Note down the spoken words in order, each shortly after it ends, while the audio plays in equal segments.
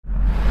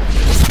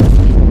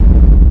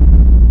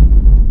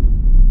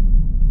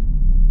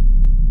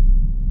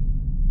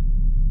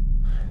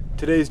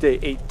Today's day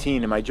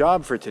 18 and my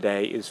job for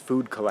today is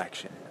food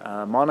collection.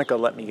 Monica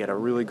let me get a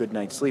really good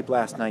night's sleep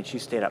last night. She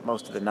stayed up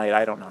most of the night.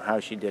 I don't know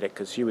how she did it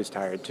because she was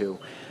tired too.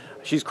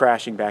 She's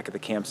crashing back at the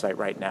campsite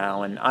right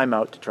now, and I'm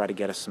out to try to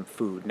get us some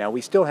food. Now,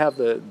 we still have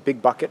the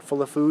big bucket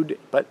full of food,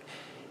 but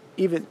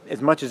even as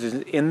much as is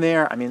in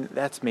there, I mean,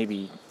 that's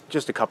maybe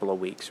just a couple of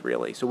weeks,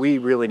 really. So we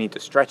really need to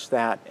stretch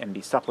that and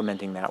be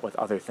supplementing that with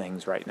other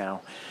things right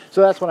now.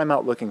 So that's what I'm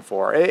out looking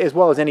for, as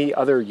well as any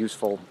other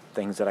useful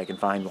things that I can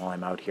find while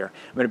I'm out here.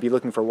 I'm going to be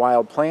looking for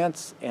wild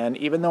plants, and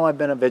even though I've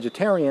been a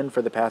vegetarian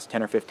for the past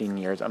 10 or 15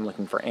 years, I'm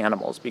looking for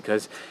animals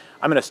because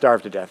I'm going to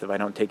starve to death if I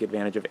don't take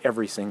advantage of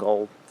every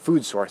single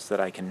food source that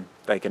I can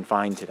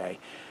find today.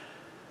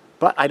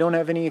 But I don't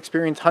have any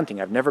experience hunting.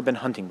 I've never been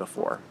hunting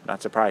before.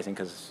 Not surprising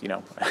because, you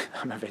know,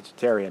 I'm a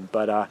vegetarian.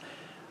 But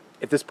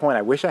at this point,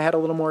 I wish I had a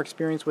little more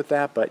experience with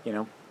that, but, you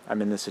know,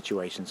 I'm in this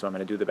situation, so I'm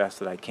going to do the best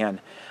that I can.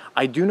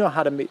 I do know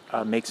how to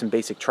make some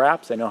basic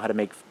traps. I know how to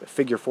make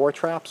figure 4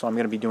 traps, so I'm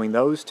going to be doing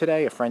those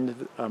today. A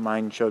friend of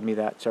mine showed me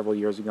that several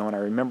years ago, and I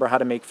remember how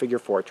to make figure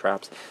 4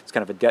 traps. It's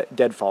kind of a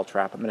deadfall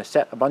trap. I'm going to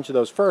set a bunch of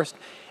those first,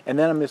 and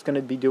then I'm just going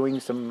to be doing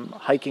some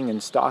hiking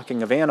and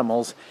stalking of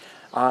animals,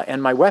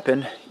 and my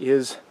weapon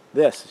is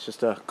this. It's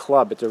just a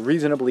club. It's a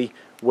reasonably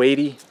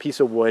weighty piece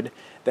of wood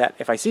that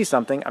if I see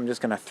something, I'm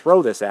just going to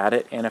throw this at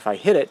it, and if I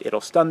hit it,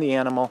 it'll stun the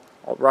animal.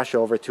 I'll rush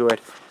over to it.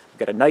 I've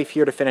got a knife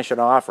here to finish it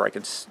off, or I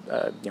can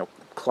you know,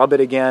 club it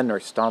again or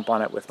stomp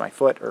on it with my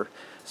foot or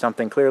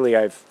something. Clearly,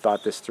 I've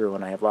thought this through,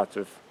 and I have lots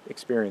of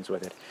experience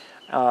with it.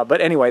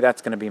 But anyway,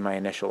 that's going to be my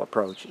initial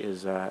approach,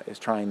 is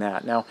trying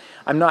that. Now,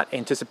 I'm not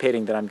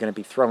anticipating that I'm going to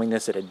be throwing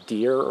this at a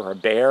deer or a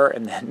bear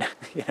and then,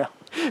 you know,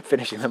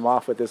 finishing them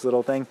off with this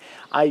little thing.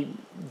 I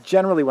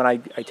generally, when I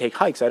take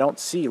hikes, I don't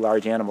see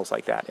large animals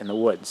like that in the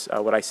woods.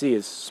 What I see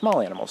is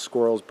small animals,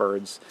 squirrels,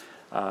 birds,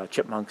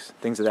 chipmunks,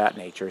 things of that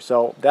nature.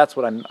 So that's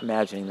what I'm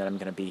imagining that I'm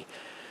going to be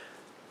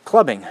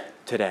clubbing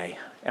today.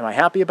 Am I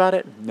happy about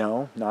it?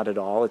 No, not at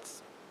all.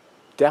 It's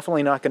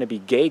definitely not going to be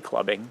gay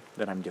clubbing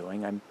that I'm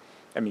doing.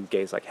 I mean,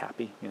 gay's like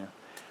happy, you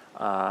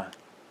know.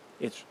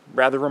 It's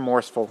rather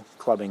remorseful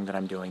clubbing that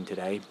I'm doing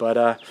today,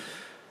 but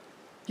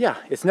yeah,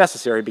 it's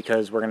necessary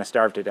because we're going to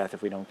starve to death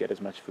if we don't get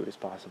as much food as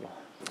possible.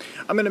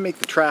 I'm going to make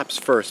the traps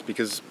first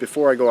because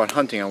before I go out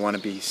hunting, I want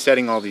to be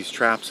setting all these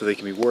traps so they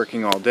can be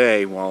working all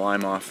day while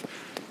I'm off,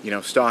 you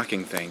know,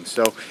 stalking things.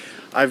 So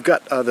I've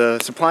got the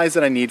supplies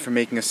that I need for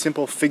making a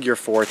simple figure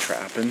 4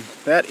 trap, and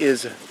that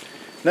is a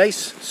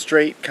nice,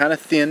 straight, kind of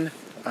thin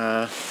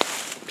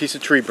piece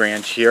of tree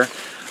branch here.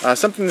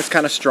 Something that's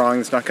kind of strong,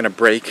 that's not going to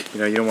break.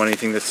 You know, you don't want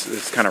anything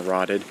that's kind of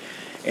rotted.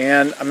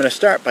 And I'm going to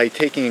start by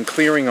taking and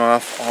clearing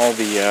off all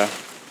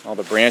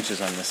the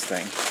branches on this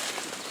thing.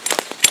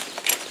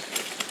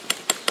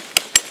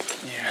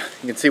 Yeah,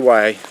 you can see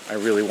why I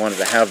really wanted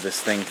to have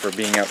this thing for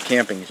being out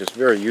camping. It's just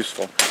very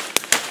useful.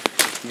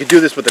 You can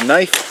do this with a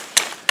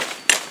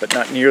knife, but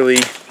not nearly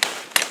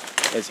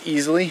as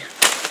easily,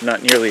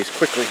 not nearly as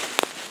quickly.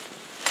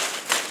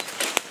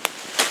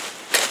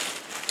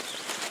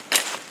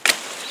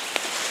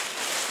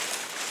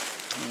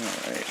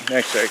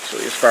 Next,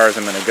 actually, as far as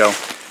I'm going to go,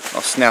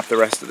 I'll snap the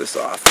rest of this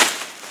off.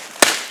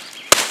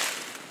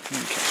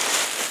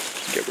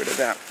 Okay, get rid of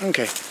that.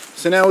 Okay,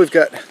 so now we've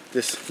got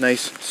this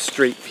nice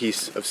straight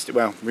piece of,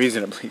 well,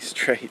 reasonably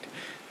straight.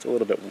 It's a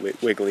little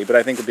bit wiggly, but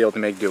I think we'll be able to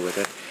make do with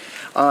it.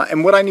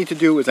 And what I need to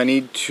do is I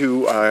need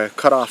to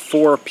cut off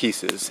 4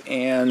 pieces,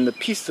 and the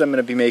pieces I'm going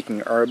to be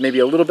making are maybe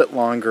a little bit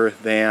longer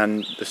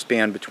than the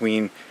span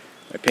between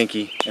my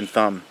pinky and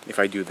thumb if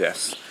I do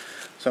this.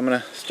 So I'm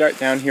going to start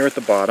down here at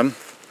the bottom.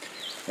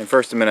 And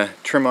first I'm going to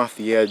trim off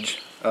the edge,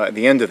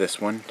 the end of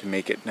this one to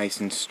make it nice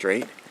and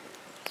straight.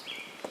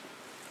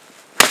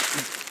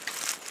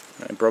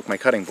 I broke my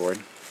cutting board.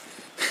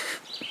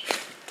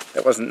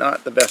 That was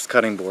not the best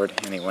cutting board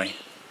anyway.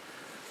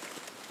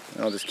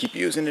 I'll just keep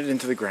using it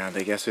into the ground,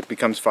 I guess. It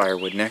becomes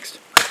firewood next.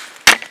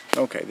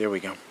 Okay, there we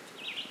go.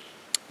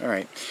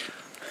 Alright,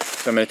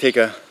 so I'm going to take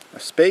a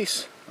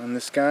space on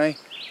this guy.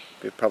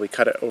 We'll probably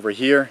cut it over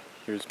here.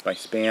 Here's my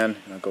span,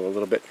 and I'll go a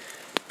little bit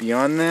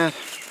beyond that.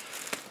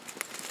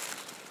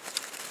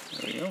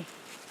 There we go.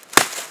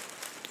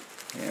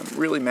 Yeah, I'm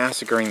really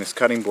massacring this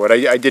cutting board.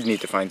 I did need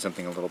to find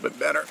something a little bit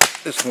better.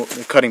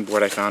 The cutting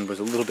board I found was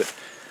a little bit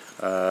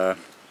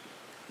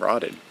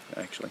rotted,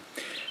 actually.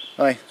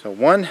 Alright, so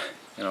one,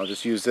 and I'll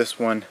just use this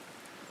one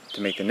to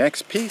make the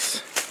next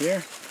piece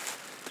here.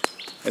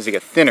 As you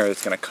get thinner,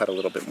 it's going to cut a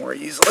little bit more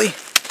easily.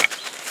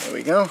 There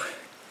we go.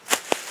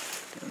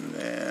 And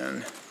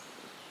then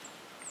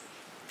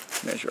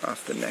measure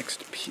off the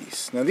next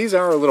piece. Now these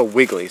are a little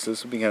wiggly, so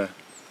this will be a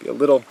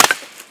little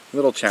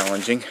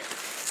challenging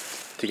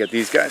to get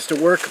these guys to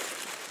work.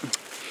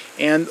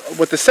 And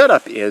what the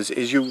setup is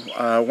you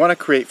want to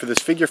create for this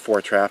figure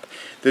 4 trap,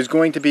 there's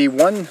going to be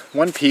one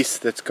piece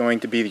that's going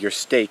to be your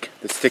stake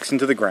that sticks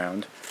into the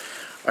ground.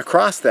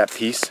 Across that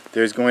piece,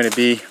 there's going to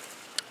be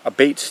a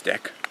bait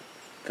stick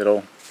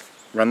that'll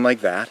run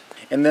like that.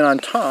 And then on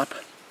top,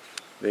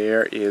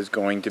 there is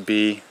going to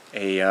be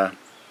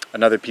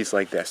another piece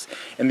like this.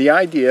 And the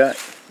idea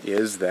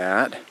is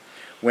that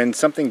when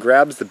something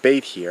grabs the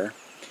bait here,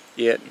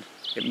 it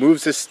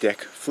moves this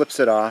stick, flips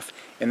it off,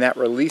 and that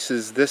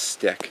releases this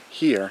stick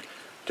here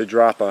to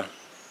drop a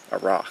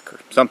rock or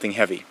something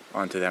heavy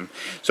onto them.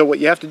 So what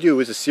you have to do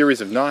is a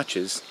series of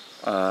notches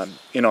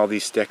in all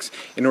these sticks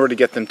in order to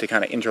get them to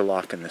kind of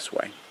interlock in this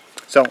way.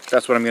 So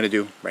that's what I'm going to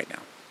do right now.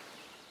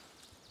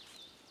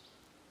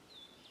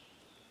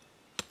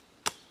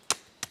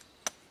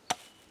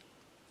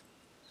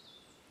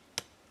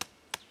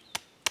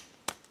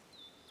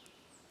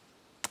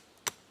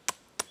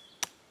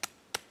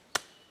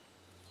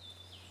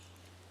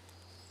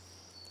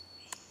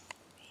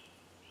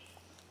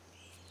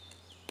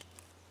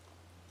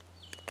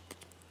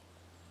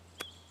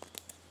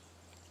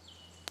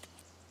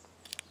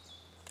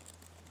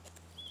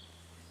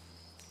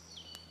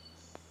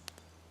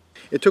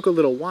 It took a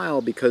little while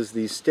because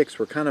these sticks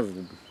were kind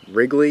of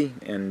wriggly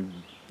and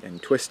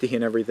twisty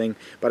and everything,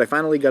 but I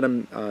finally got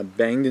them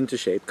banged into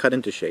shape, cut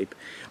into shape,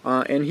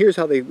 and here's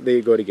how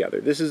they go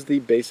together. This is the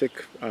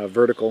basic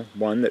vertical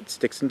one that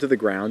sticks into the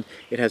ground.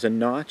 It has a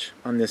notch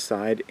on this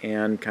side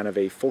and kind of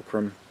a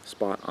fulcrum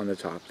spot on the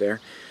top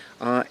there.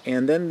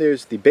 And then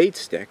there's the bait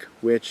stick,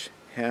 which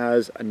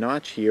has a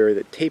notch here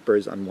that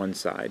tapers on one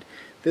side.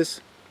 This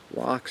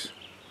locks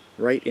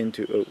right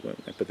into, oh,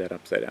 I put that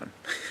upside down.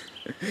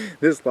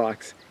 This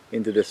locks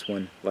into this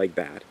one like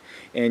that.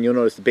 And you'll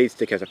notice the bait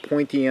stick has a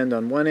pointy end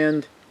on one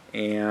end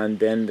and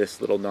then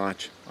this little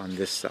notch on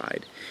this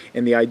side.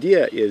 And the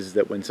idea is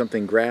that when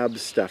something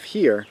grabs stuff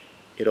here,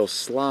 it'll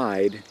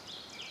slide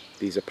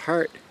these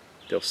apart,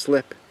 they'll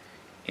slip,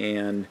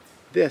 and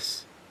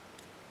this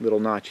little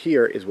notch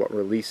here is what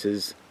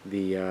releases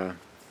the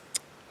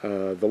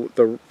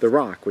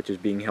rock, which is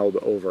being held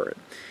over it.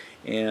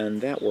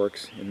 And that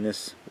works in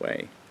this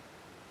way.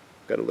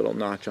 Got a little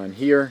notch on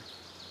here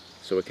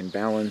so it can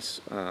balance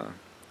or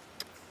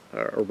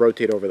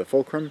rotate over the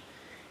fulcrum.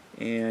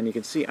 And you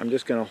can see I'm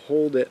just going to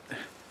hold it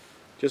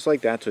just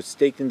like that so it's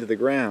staked into the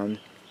ground,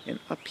 and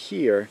up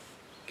here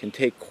can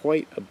take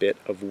quite a bit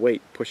of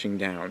weight pushing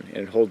down,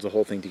 and it holds the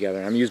whole thing together.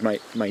 I'm going to use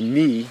my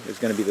knee is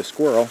going to be the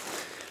squirrel,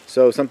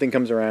 so something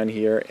comes around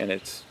here and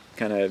it's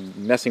kind of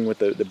messing with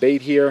the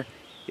bait here.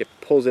 It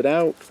pulls it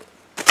out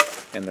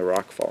and the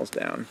rock falls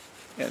down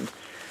and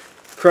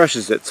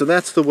crushes it. So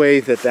that's the way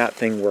that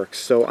thing works.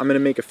 So I'm going to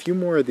make a few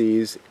more of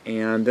these,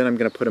 and then I'm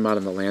going to put them out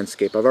in the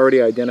landscape. I've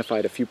already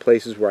identified a few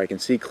places where I can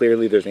see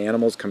clearly there's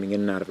animals coming in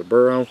and out of a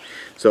burrow,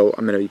 so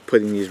I'm going to be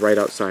putting these right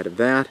outside of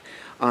that.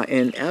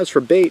 And as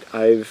for bait,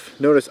 I've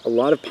noticed a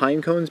lot of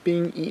pine cones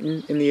being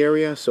eaten in the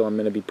area, so I'm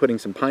going to be putting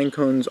some pine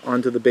cones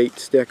onto the bait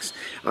sticks,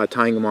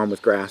 tying them on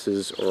with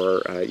grasses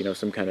or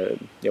some kind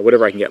of,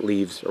 whatever I can get,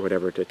 leaves or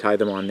whatever, to tie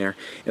them on there.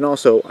 And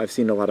also I've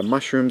seen a lot of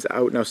mushrooms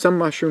out. Now some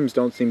mushrooms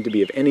don't seem to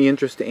be of any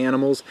interest to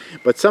animals,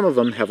 but some of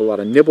them have a lot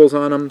of nibbles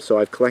on them, so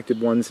I've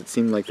collected ones that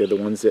seem like they're the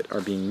ones that are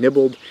being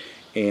nibbled,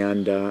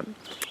 and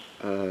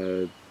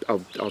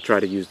I'll try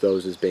to use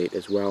those as bait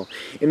as well.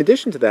 In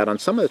addition to that, on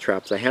some of the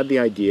traps I had the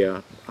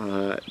idea,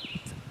 I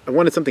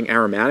wanted something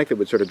aromatic that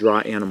would sort of draw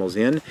animals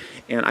in,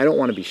 and I don't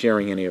want to be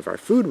sharing any of our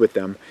food with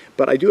them,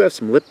 but I do have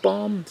some lip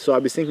balm, so I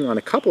was thinking on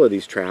a couple of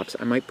these traps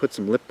I might put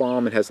some lip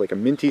balm. It has like a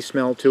minty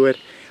smell to it,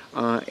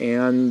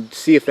 and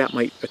see if that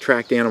might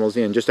attract animals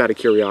in, just out of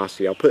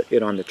curiosity. I'll put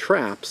it on the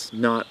traps,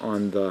 not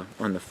on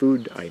the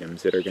food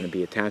items that are going to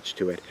be attached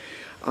to it.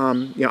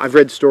 I've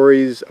read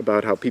stories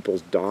about how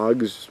people's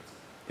dogs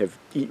have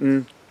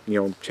eaten,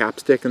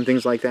 chapstick and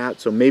things like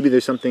that, so maybe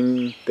there's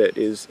something that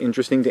is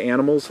interesting to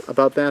animals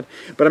about that,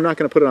 but I'm not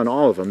going to put it on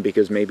all of them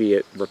because maybe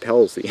it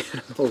repels the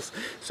animals.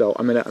 So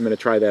I'm gonna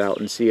try that out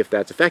and see if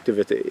that's effective.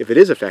 If it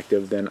is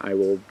effective, then I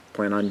will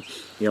plan on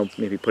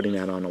maybe putting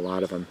that on a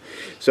lot of them.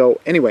 So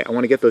anyway, I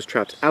want to get those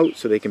traps out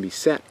so they can be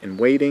set and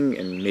waiting,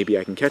 and maybe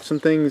I can catch some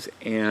things.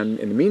 And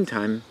in the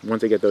meantime,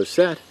 once I get those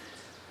set,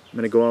 I'm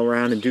going to go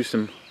around and do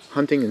some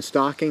hunting and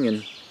stalking,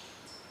 and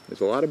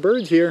there's a lot of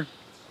birds here.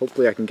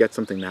 Hopefully I can get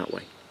something that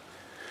way.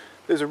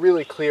 There's a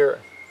really clear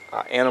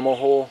animal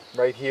hole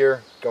right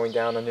here going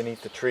down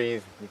underneath the tree.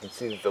 You can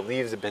see that the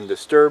leaves have been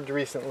disturbed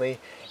recently,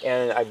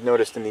 and I've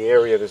noticed in the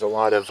area there's a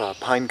lot of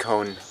pine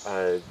cone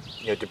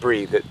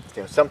debris, that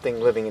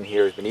something living in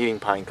here has been eating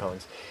pine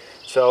cones.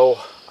 So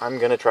I'm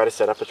going to try to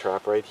set up a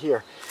trap right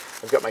here.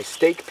 I've got my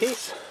stake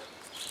piece.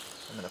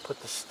 I'm going to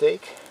put the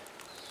stake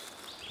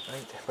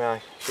right, well,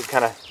 I should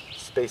kind of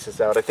space this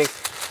out. I think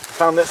I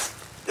found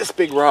this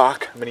big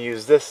rock. I'm going to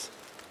use this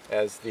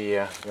as the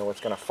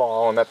what's going to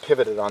fall, and that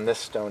pivoted on this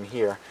stone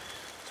here.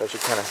 So I should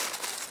kind of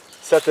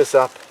set this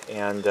up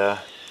and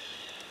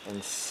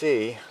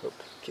see. Oops,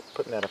 keep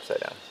putting that upside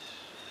down.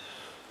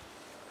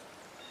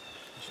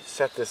 I should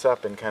set this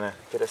up and kind of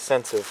get a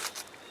sense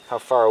of how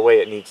far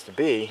away it needs to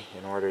be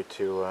in order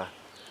to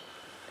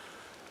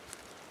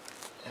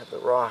have the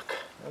rock.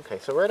 Okay,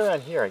 so right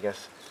around here, I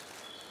guess,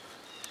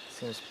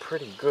 seems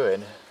pretty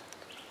good.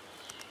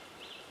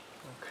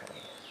 Okay,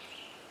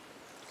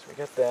 so we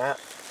got that.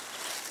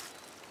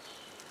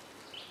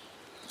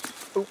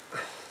 Oop.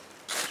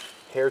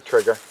 Hair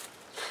trigger.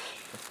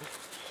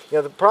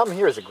 The problem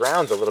here is the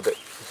ground's a little bit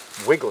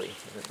wiggly.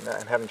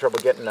 I'm having trouble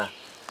getting a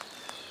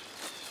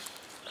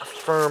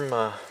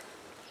firm,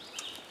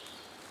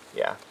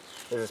 yeah,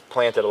 this is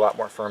planted a lot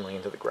more firmly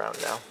into the ground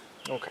now.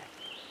 Okay.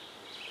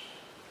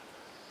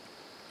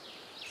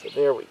 So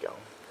there we go.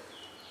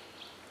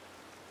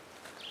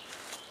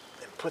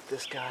 And put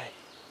this guy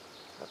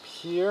up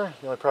here.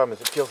 The only problem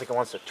is it feels like it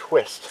wants to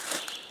twist.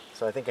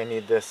 So I think I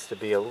need this to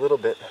be a little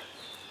bit,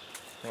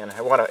 man,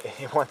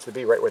 it wants to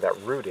be right where that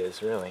root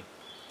is, really.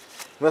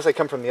 Unless I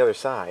come from the other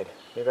side.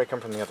 Maybe I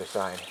come from the other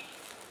side.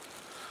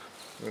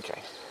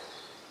 Okay.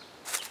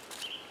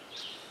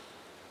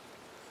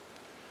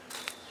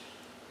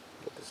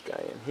 Put this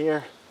guy in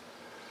here.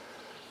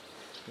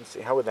 Let's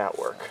see, how would that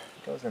work?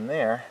 It goes in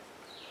there.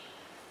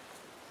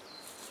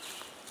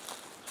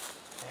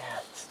 Yeah,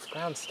 the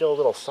ground's still a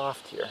little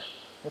soft here.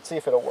 Let's see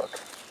if it'll work.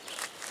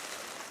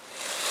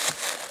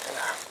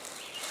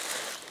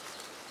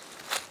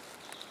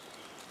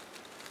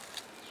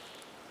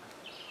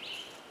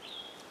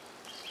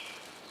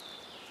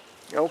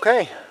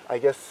 Okay, I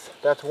guess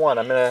that's one.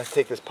 I'm going to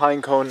take this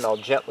pine cone and I'll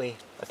gently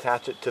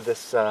attach it to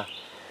this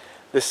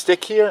this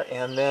stick here,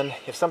 and then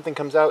if something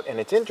comes out and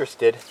it's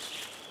interested,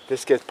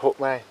 this gets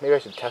maybe I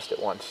should test it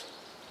once.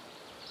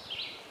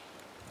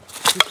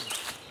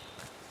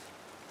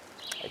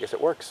 I guess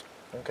it works.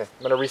 Okay, I'm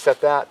going to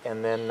reset that,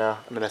 and then I'm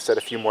going to set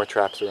a few more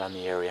traps around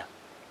the area.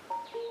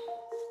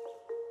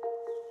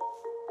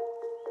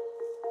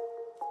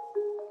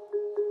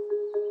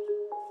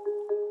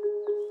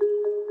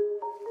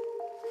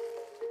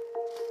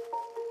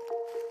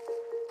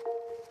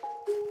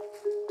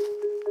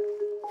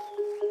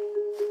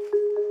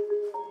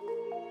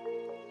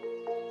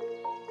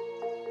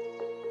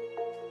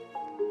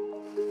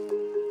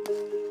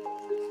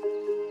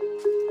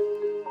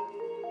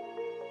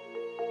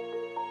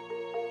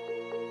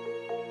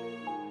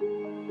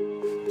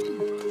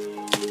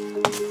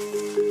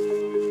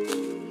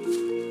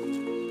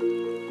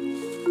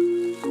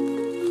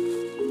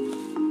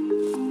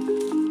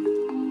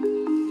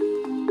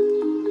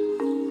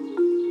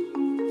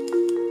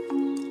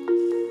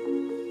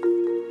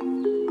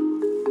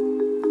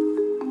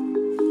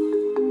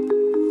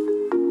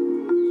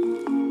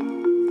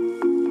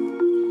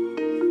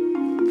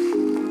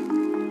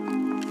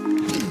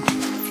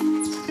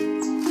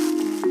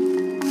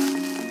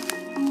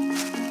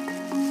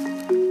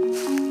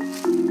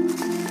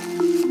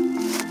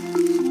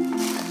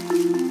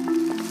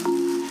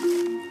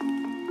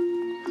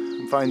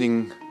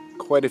 Finding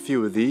quite a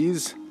few of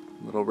these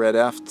little red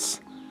efts.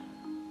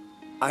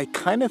 I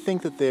kind of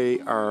think that they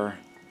are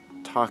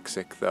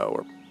toxic, though,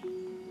 or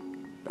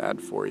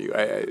bad for you.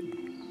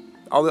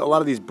 A lot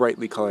of these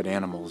brightly colored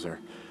animals are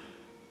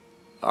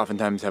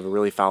oftentimes have a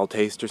really foul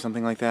taste or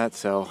something like that,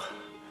 so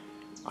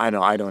I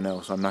don't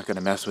know, so I'm not going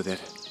to mess with it.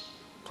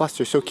 Plus,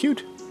 they're so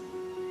cute.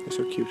 They're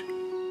so cute.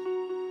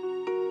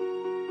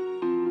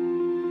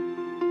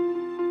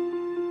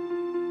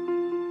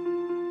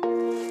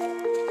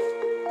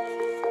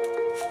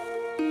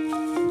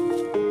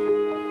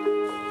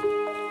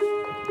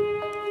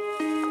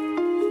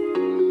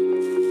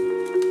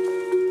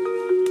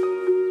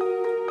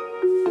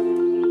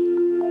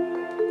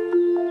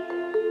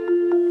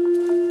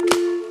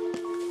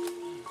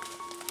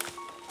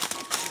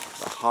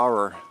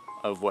 Horror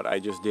of what I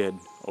just did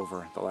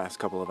over the last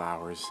couple of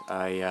hours.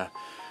 I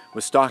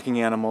was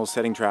stalking animals,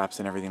 setting traps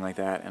and everything like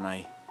that, and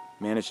I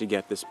managed to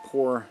get this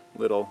poor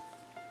little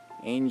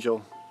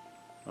angel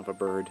of a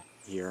bird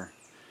here.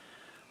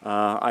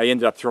 I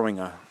ended up throwing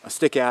a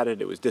stick at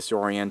it. It was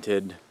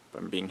disoriented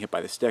from being hit by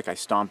the stick. I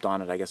stomped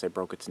on it. I guess I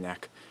broke its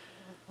neck.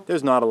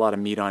 There's not a lot of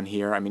meat on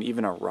here. I mean,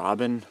 even a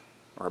robin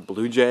or a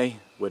blue jay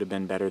would have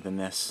been better than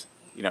this.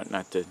 You know,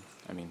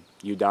 I mean,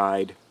 you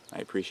died. I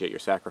appreciate your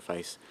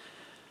sacrifice.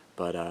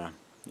 But,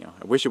 you know,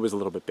 I wish it was a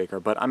little bit bigger.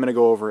 But I'm going to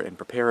go over and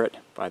prepare it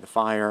by the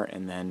fire,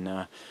 and then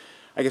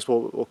I guess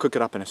we'll cook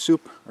it up in a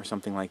soup or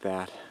something like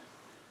that.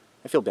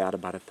 I feel bad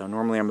about it, though.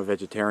 Normally I'm a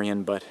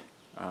vegetarian, but,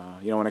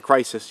 you know, in a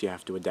crisis you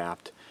have to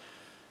adapt.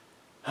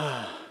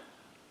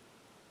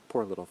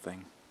 Poor little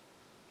thing.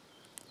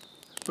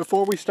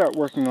 Before we start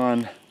working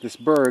on this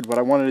bird, what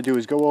I wanted to do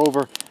is go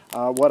over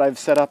what I've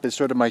set up as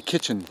sort of my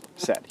kitchen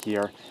set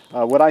here.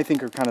 What I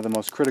think are kind of the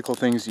most critical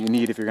things you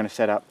need if you're going to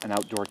set up an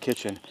outdoor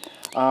kitchen.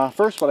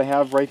 First, what I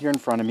have right here in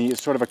front of me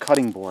is sort of a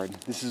cutting board.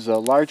 This is a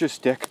larger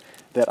stick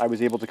that I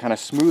was able to kind of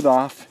smooth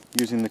off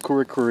using the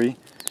kuri-kuri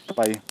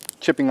by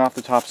chipping off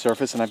the top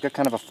surface, and I've got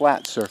kind of a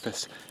flat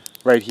surface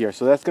right here.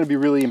 So that's going to be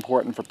really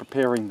important for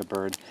preparing the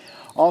bird.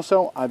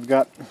 Also, I've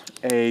got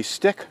a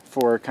stick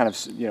for kind of,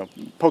 you know,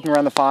 poking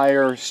around the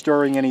fire,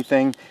 stirring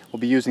anything.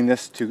 We'll be using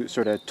this to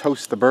sort of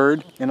toast the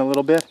bird in a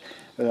little bit.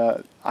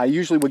 I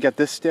usually would get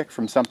this stick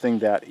from something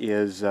that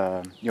is,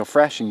 you know,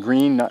 fresh and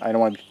green. I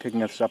don't want to be picking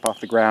this up off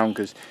the ground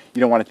because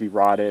you don't want it to be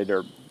rotted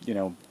or, you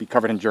know, be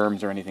covered in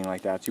germs or anything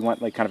like that. So you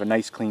want like kind of a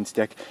nice clean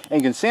stick,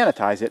 and you can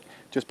sanitize it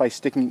just by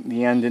sticking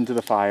the end into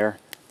the fire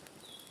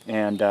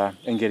and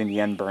getting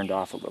the end burned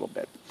off a little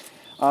bit.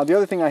 The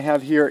other thing I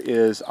have here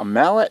is a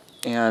mallet,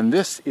 and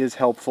this is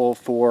helpful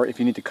for if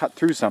you need to cut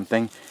through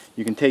something.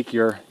 You can take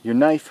your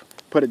knife,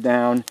 put it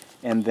down,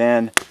 and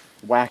then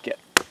whack it.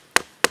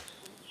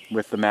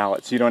 with the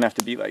mallet, so you don't have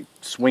to be like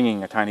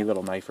swinging a tiny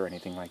little knife or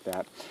anything like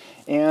that.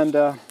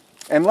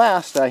 And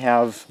last I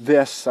have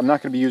this. I'm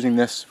not going to be using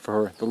this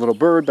for the little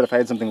bird, but if I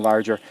had something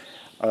larger,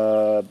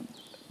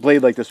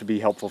 blade like this would be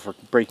helpful for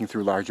breaking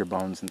through larger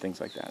bones and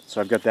things like that.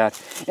 So I've got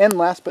that. And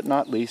last but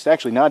not least,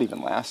 actually not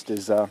even last,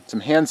 is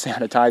some hand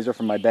sanitizer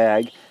from my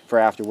bag for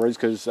afterwards,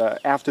 because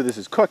after this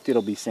is cooked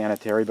it'll be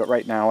sanitary, but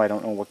right now I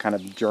don't know what kind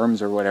of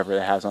germs or whatever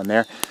it has on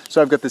there.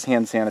 So I've got this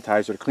hand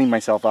sanitizer to clean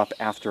myself up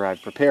after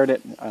I've prepared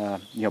it,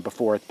 you know,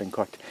 before it's been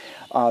cooked.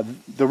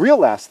 The real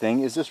last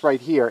thing is this right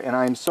here, and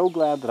I'm so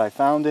glad that I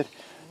found it.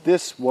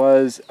 This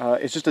was,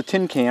 it's just a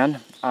tin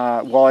can.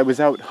 While I was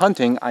out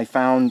hunting, I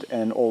found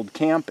an old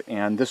camp,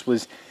 and this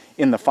was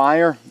in the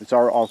fire. It's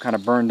all kind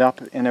of burned up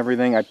and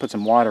everything. I put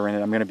some water in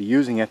it. I'm going to be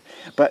using it.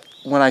 But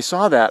when I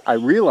saw that, I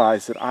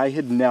realized that I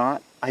had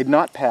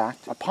not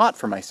packed a pot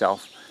for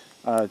myself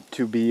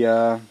to be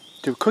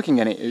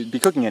cooking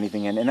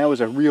anything in, and that was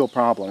a real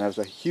problem. That was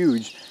a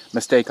huge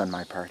mistake on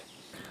my part.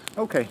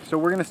 Okay, so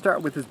we're going to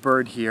start with this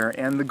bird here,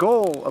 and the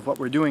goal of what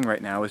we're doing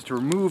right now is to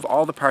remove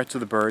all the parts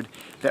of the bird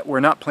that we're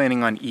not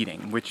planning on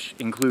eating, which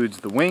includes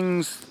the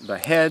wings, the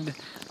head,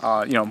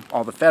 you know,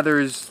 all the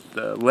feathers,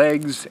 the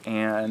legs,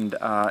 and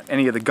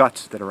any of the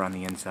guts that are on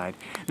the inside.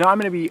 Now, I'm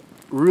going to be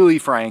really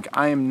frank.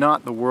 I am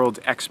not the world's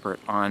expert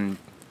on,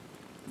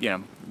 you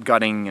know,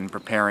 gutting and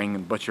preparing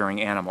and butchering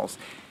animals.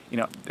 You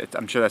know,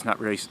 I'm sure that's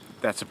not really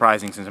that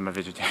surprising since I'm a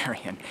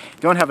vegetarian.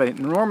 Don't have an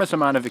enormous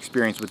amount of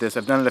experience with this.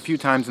 I've done it a few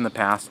times in the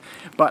past,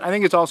 but I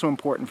think it's also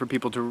important for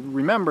people to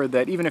remember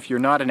that even if you're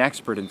not an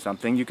expert in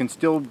something, you can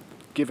still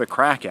give a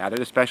crack at it,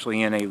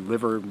 especially in a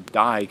live or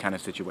die kind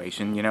of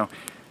situation. You know,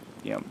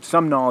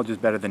 some knowledge is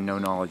better than no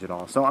knowledge at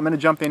all. So I'm going to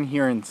jump in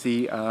here and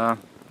see,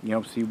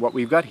 see what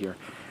we've got here.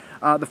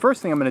 The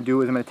first thing I'm going to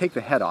do is I'm going to take the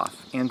head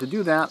off, and to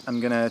do that, I'm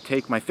going to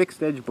take my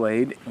fixed edge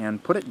blade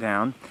and put it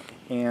down.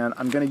 And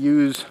I'm going to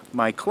use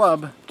my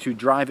club to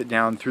drive it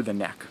down through the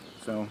neck.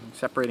 So I'm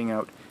separating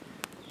out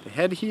the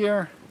head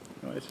here.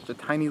 Oh, it's just a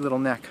tiny little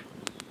neck.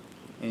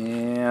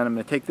 And I'm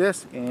going to take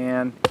this,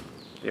 and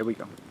there we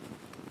go.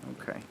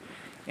 Okay.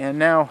 And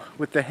now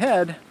with the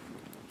head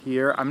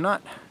here, I'm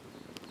not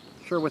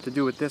sure what to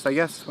do with this. I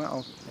guess,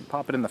 well, I'll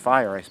pop it in the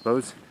fire, I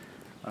suppose,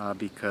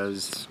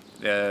 because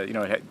you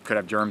know, it could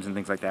have germs and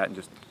things like that, and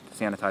just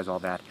sanitize all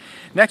that.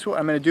 Next, what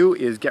I'm going to do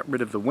is get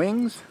rid of the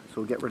wings. So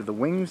we'll get rid of the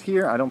wings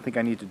here. I don't think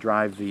I need to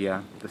drive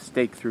the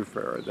stake through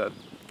for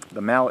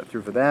the mallet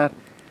through for that.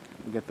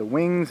 We'll get the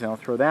wings, and I'll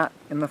throw that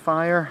in the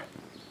fire,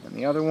 and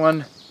the other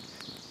one,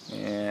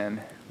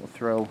 and we'll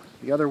throw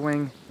the other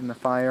wing in the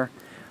fire.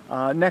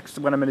 Next,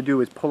 what I'm going to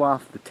do is pull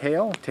off the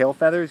tail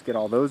feathers, get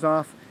all those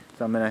off.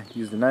 So I'm going to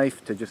use the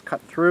knife to just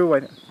cut through. I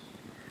think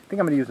I'm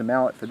going to use the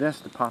mallet for this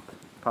to pop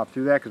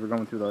through that, because we're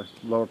going through the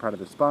lower part of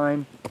the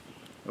spine.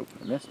 Oh,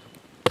 I missed.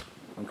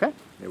 Okay,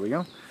 there we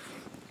go.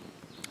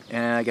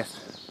 And I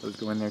guess those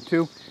go in there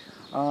too.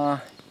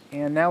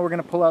 And now we're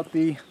going to pull out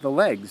the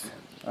legs.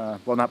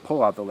 Well, not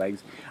pull out the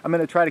legs. I'm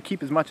going to try to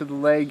keep as much of the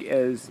leg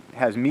as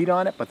has meat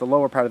on it, but the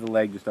lower part of the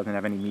leg just doesn't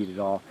have any meat at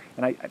all.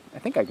 And I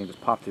think I can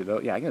just pop through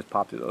those. Yeah, I can just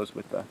pop through those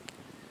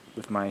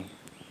with my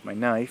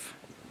knife.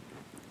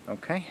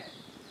 Okay,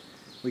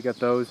 we got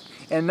those.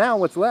 And now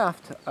what's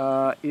left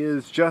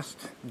is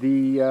just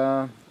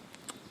the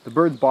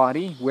bird's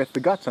body with the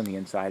guts on the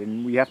inside,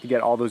 and we have to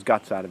get all those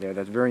guts out of there.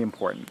 That's very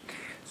important.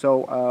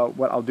 So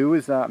what I'll do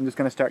is I'm just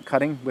going to start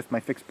cutting with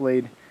my fixed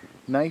blade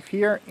knife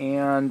here,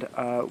 and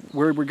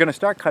where we're going to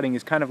start cutting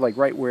is kind of like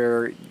right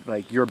where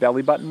like your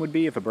belly button would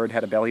be if a bird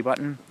had a belly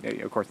button.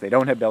 Of course they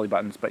don't have belly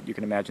buttons, but you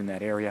can imagine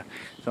that area.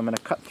 So I'm going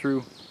to cut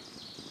through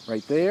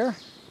right there,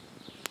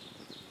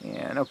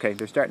 and okay,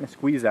 they're starting to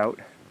squeeze out.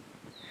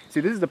 See,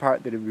 this is the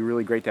part that it'd be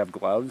really great to have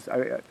gloves.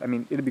 I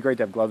mean, it'd be great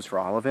to have gloves for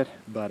all of it,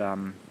 but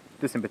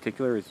this in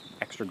particular is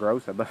extra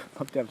gross. I'd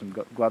love to have some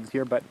gloves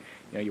here, but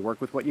you know, you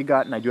work with what you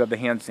got, and I do have the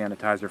hand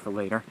sanitizer for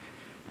later.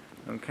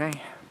 Okay.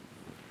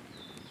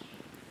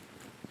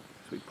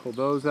 So we pull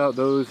those out.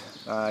 Those,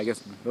 I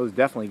guess, those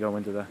definitely go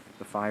into the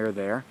fire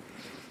there.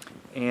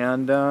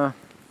 And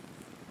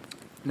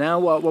now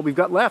what we've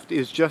got left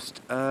is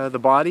just the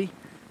body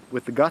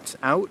with the guts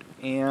out,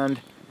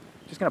 and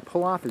just going to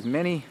pull off as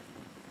many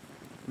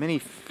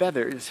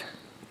feathers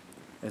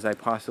as I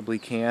possibly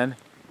can,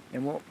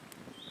 and we'll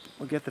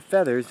get the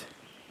feathers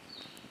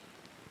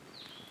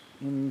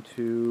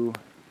into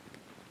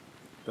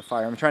the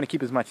fire. I'm trying to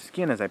keep as much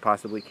skin as I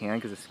possibly can,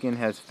 because the skin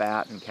has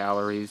fat and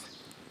calories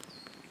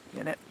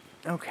in it.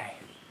 Okay.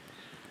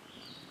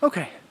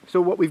 Okay,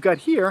 so what we've got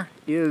here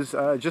is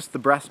just the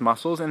breast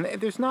muscles, and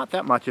there's not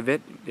that much of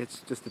it.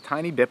 It's just a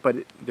tiny bit, but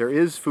there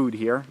is food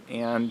here,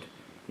 and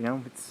you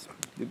know,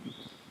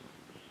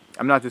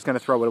 I'm not just going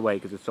to throw it away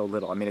because it's so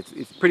little. I mean,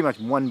 it's pretty much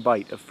one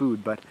bite of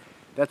food, but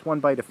that's one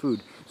bite of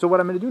food. So what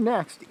I'm going to do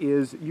next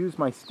is use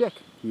my stick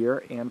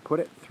here and put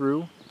it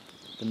through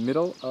the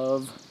middle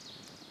of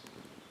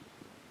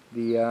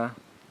the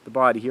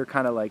body here,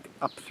 kind of like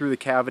up through the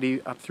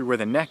cavity, up through where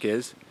the neck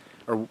is,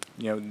 or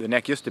you know, the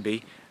neck used to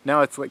be.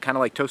 Now it's like kind of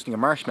like toasting a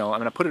marshmallow. I'm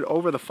going to put it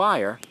over the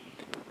fire,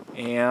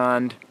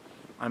 and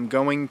I'm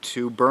going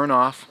to burn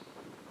off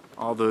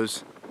all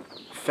those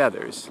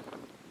feathers.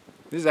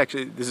 This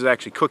is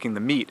actually cooking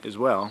the meat as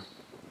well.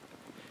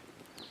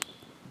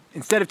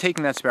 Instead of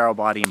taking that sparrow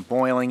body and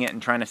boiling it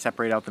and trying to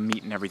separate out the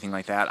meat and everything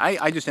like that,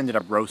 I just ended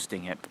up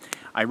roasting it.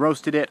 I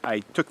roasted it, I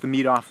took the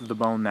meat off of the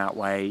bone that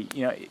way.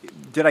 You know,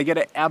 did I get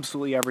it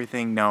absolutely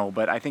everything? No,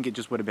 but I think it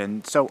just would have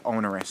been so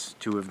onerous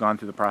to have gone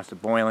through the process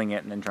of boiling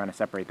it and then trying to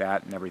separate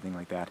that and everything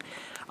like that.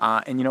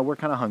 And you know, we're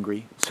kind of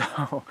hungry,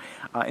 so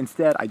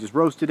instead I just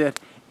roasted it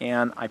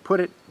and I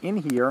put it in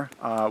here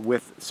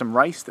with some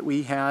rice that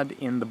we had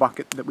in the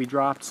bucket that we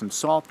dropped, some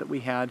salt that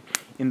we had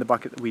in the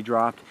bucket that we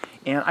dropped,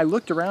 and I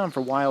looked around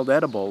for wild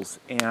edibles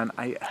and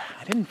I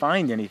didn't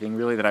find anything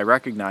really that I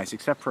recognized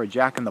except for a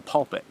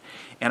jack-in-the-pulpit.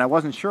 And I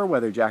wasn't sure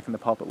whether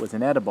jack-in-the-pulpit was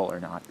an edible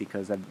or not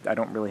because I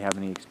don't really have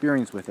any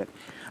experience with it.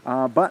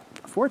 But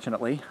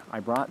fortunately, I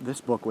brought this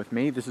book with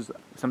me. This is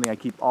something I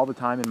keep all the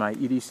time in my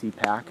EDC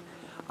pack.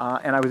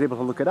 And I was able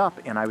to look it up,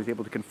 and I was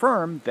able to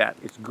confirm that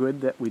it's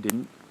good that we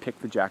didn't pick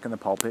the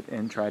jack-in-the-pulpit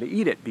and try to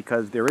eat it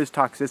because there is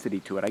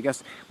toxicity to it. I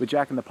guess with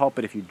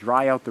jack-in-the-pulpit, if you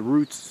dry out the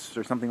roots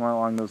or something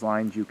along those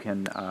lines, you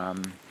can,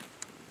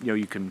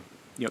 you can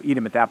eat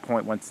them at that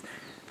point. Once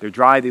they're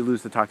dry, they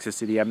lose the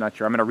toxicity. I'm not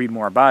sure. I'm going to read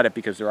more about it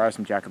because there are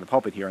some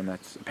jack-in-the-pulpit here, and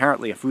that's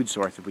apparently a food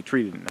source if we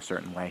treat it in a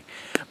certain way.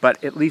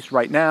 But at least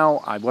right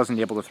now, I wasn't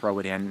able to throw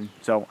it in,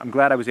 so I'm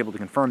glad I was able to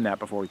confirm that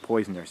before we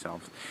poisoned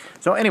ourselves.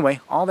 So anyway,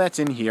 all that's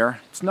in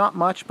here. It's not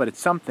much, but it's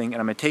something, and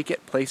I'm going to take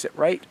it, place it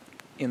right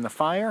in the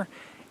fire,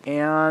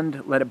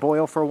 and let it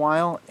boil for a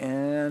while.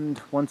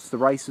 And once the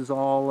rice is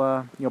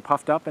all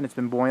puffed up and it's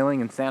been boiling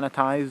and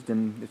sanitized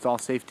and it's all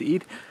safe to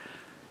eat,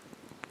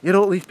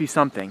 it'll at least be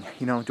something.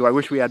 You know, do I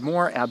wish we had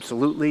more?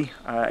 Absolutely.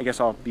 I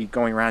guess I'll be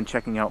going around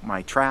checking out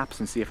my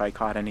traps and see if I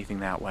caught anything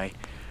that way.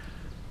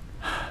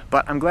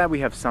 But I'm glad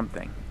we have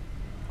something.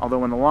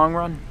 Although in the long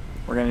run,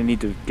 we're going to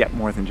need to get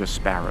more than just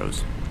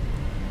sparrows.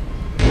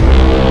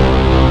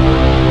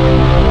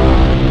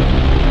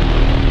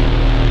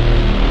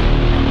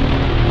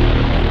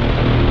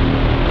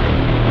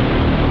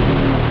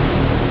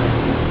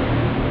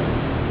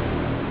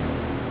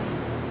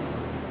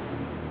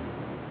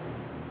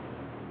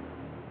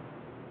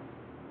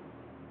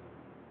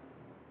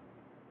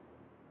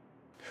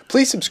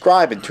 Please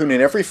subscribe and tune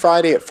in every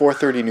Friday at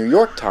 4:30 New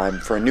York time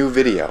for a new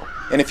video.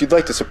 And if you'd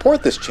like to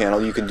support this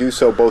channel, you can do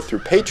so both through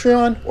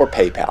Patreon or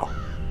PayPal.